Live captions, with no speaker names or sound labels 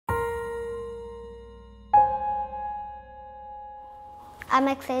I'm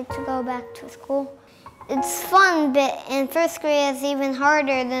excited to go back to school. It's fun, but in first grade it's even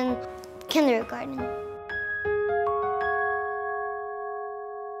harder than kindergarten.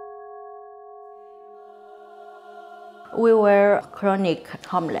 We were chronic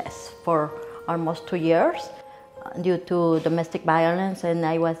homeless for almost 2 years due to domestic violence, and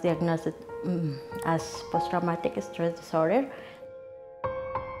I was diagnosed as post-traumatic stress disorder.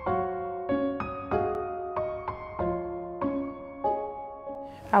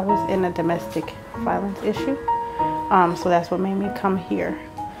 I was in a domestic violence issue, so that's what made me come here.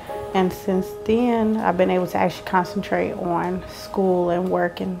 And since then, I've been able to actually concentrate on school and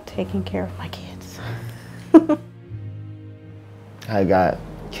work and taking care of my kids. I got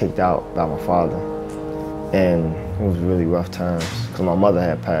kicked out by my father, and it was really rough times because my mother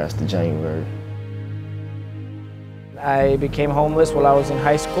had passed in January. I became homeless while I was in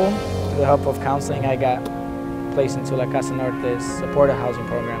high school. With the help of counseling, I got placed into La Casa Norte's supportive housing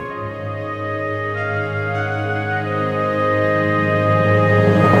program.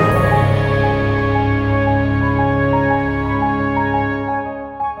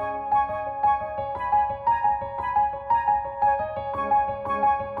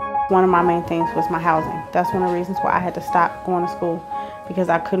 One of my main things was my housing. That's one of the reasons why I had to stop going to school, because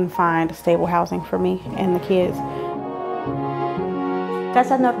I couldn't find stable housing for me and the kids.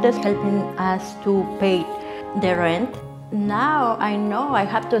 Casa Norte is helping us to pay the rent. Now I know I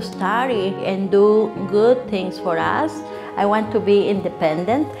have to study and do good things for us. I want to be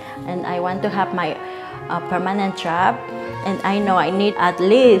independent, and I want to have my permanent job. And I know I need at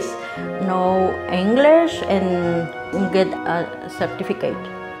least know English and get a certificate.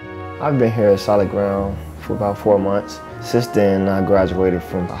 I've been here at Solid Ground for about 4 months. Since then, I graduated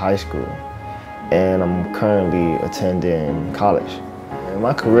from high school, and I'm currently attending college. And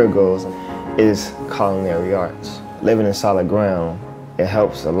my career goals is culinary arts. Living in Solid Ground, it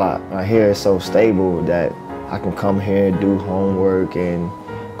helps a lot. I hear it's so stable that I can come here, do homework, and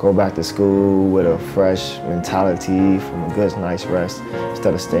go back to school with a fresh mentality from a good night's rest,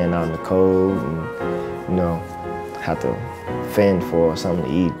 instead of staying out in the cold and, you know, have to fend for something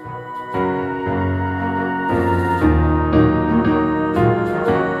to eat.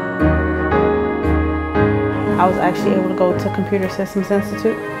 I was actually able to go to Computer Systems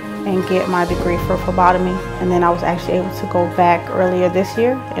Institute and get my degree for phlebotomy. And then I was actually able to go back earlier this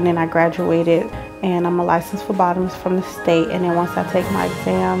year, and then I graduated, and I'm a licensed phlebotomist from the state. And then once I take my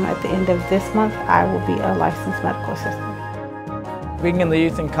exam at the end of this month, I will be a licensed medical assistant. Being in the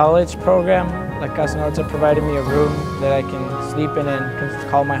youth and college program, La Casa Norte provided me a room that I can sleep in and can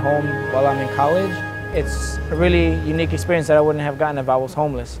call my home while I'm in college. It's a really unique experience that I wouldn't have gotten if I was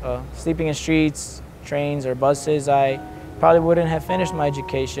homeless. Sleeping in streets, trains, or buses, I probably wouldn't have finished my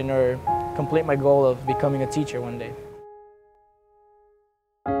education or complete my goal of becoming a teacher one day.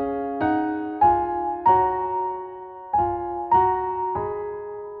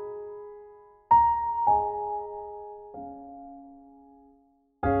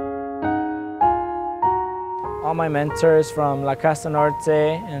 All my mentors from La Casa Norte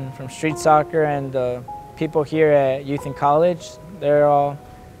and from street soccer and the people here at Youth and College, they're all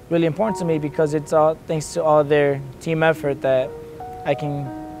really important to me, because it's all thanks to all their team effort that I can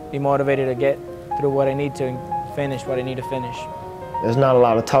be motivated to get through what I need to and finish what I need to finish. There's not a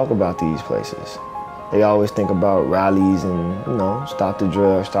lot of talk about these places. They always think about rallies and, you know, stop the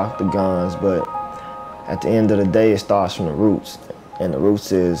drugs, stop the guns, but at the end of the day, it starts from the roots. And the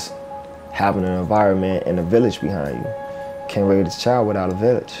roots is having an environment and a village behind you. Can't raise a child without a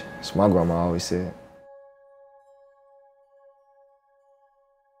village. That's what my grandma always said.